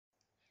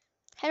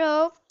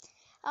Hello,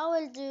 I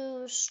will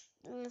do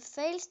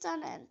fail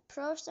stunt and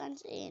pro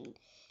stunts in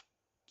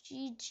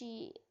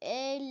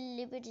GTA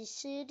Liberty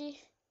City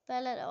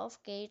Ballad of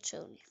Gay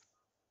Tony.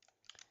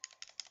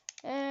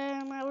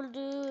 I will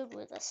do it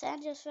with a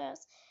Sanchez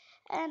first,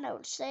 and I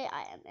will say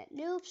I am a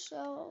noob,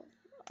 so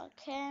I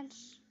can't.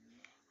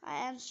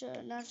 I am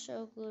not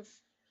so good,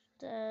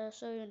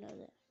 so you know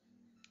that.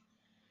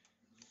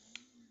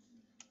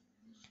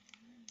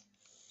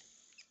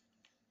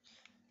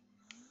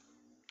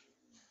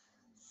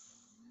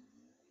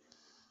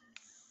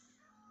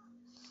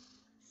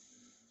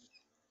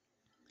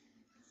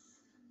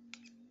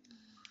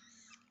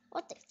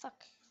 What the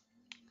fuck?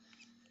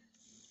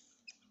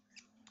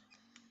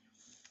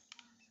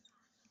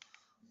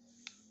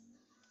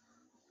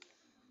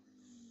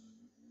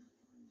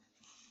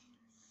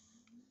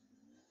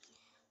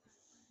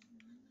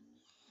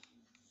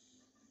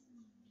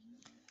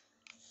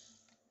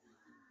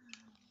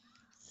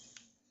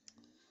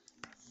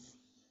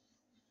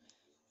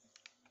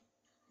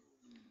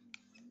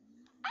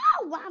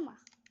 Ow, mama!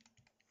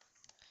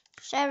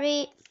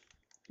 Sorry.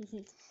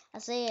 I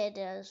say it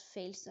as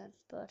fail stunt,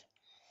 but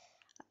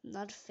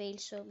not fail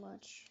so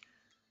much.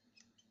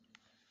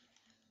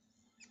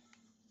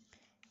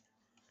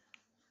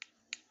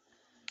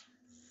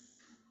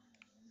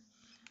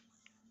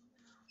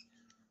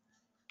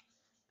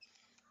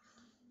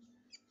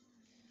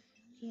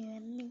 You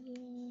and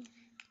me.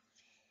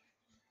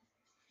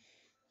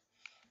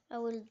 I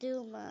will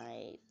do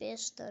my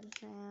best stunt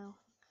now,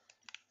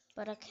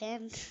 but I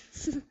can't.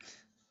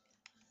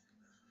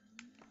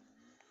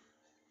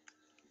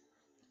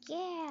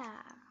 Yeah,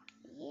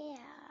 yeah.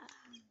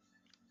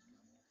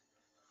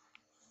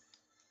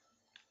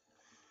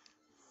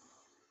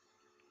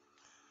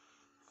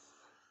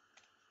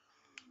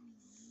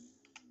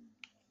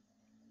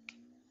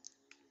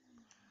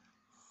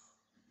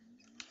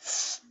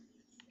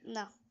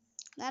 No,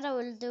 now I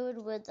will do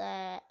it with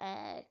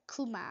a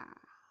Kuma.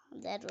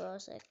 That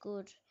was a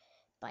good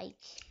bike.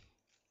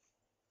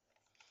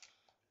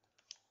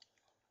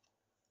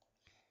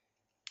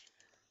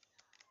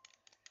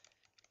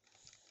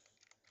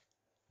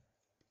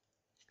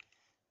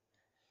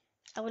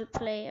 I will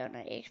play on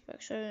an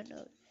Xbox, so you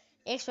know,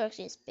 Xbox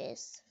is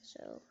best.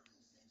 So,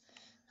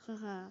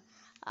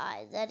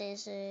 that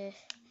is a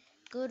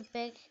good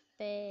big.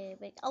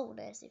 Oh,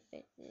 that's a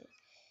big.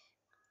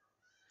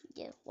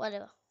 Yeah,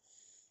 whatever.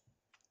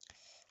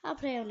 I'll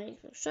play on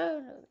Xbox, so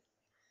you know.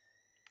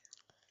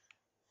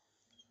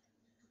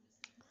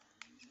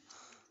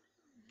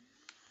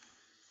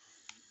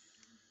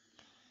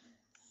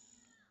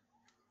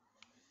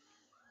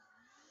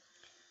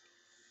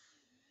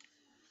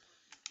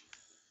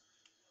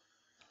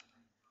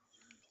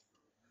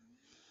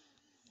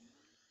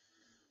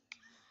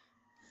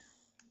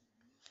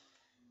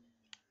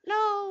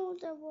 No,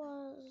 that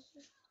was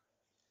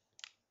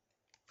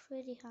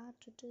pretty hard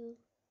to do.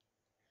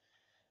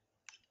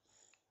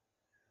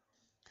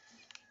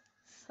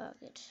 Fuck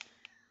it.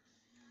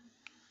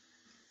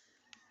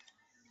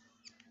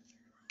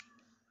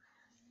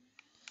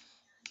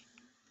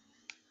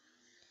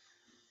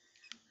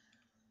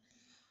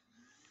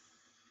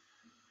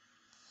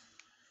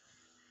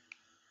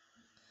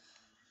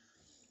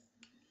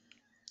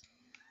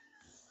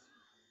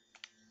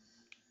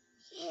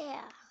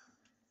 Yeah.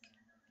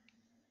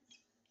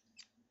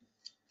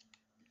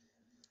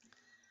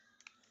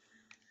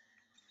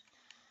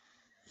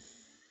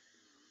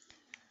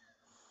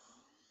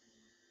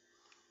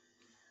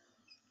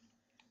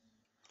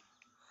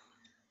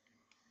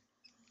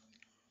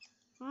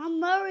 Oh,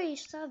 Murray,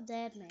 stop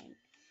that, man.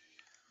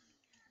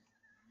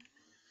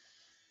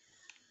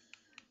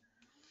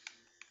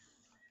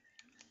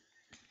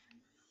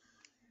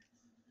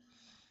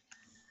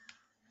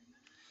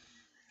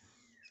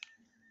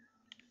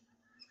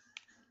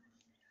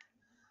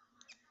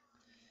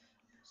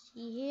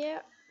 See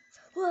here.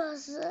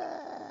 What's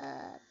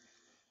up?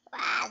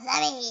 What's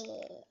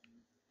up?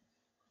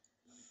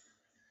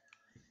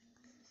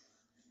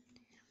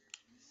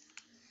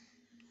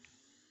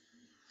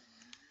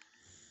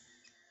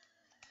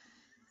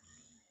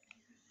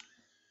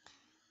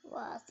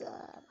 What's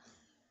up?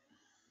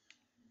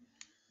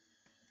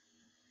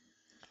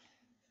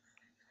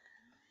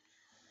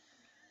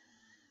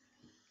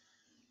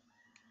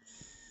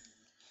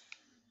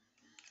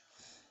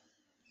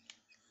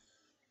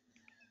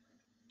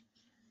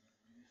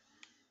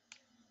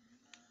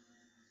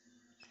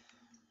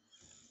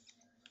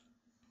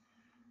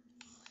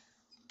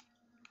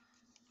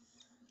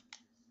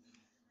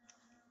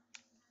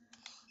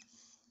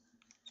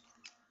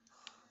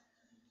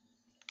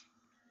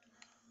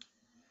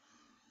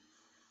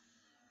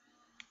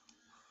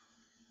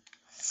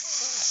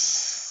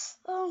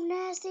 Oh,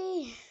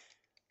 nasty.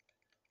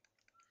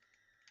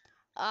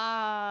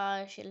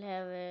 I shall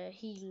have a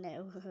heal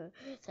now.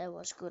 That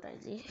was a good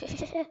idea.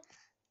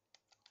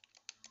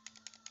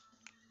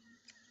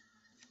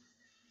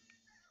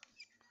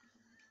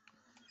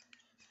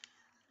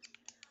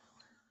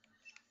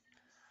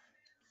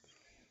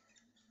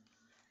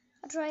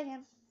 I'll try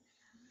again.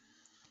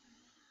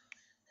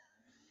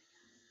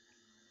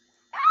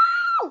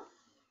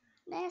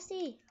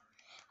 Nasty.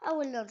 I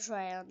will not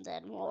try on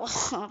that more.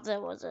 That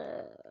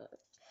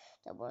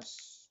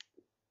was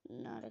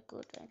not a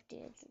good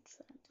idea to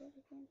try that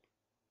again.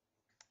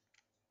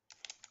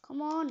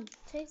 Come on,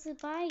 take the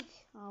bike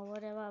or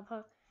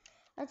whatever.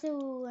 I'll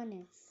do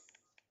any.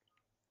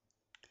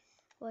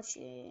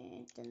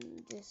 Watching then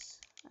this.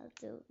 I'll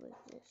do it with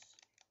this.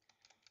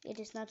 It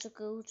is not to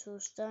go to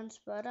stunts,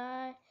 but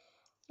I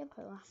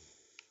prøver.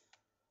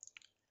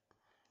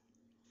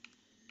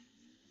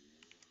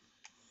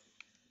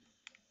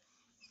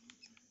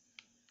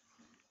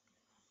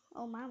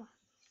 Oh mama.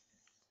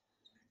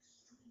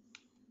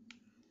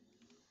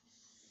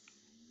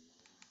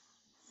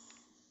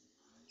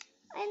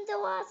 In the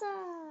water.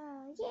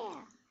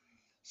 Yeah.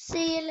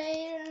 See you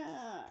later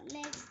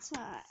next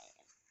time.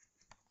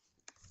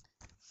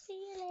 See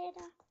you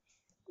later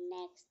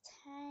next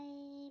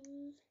time.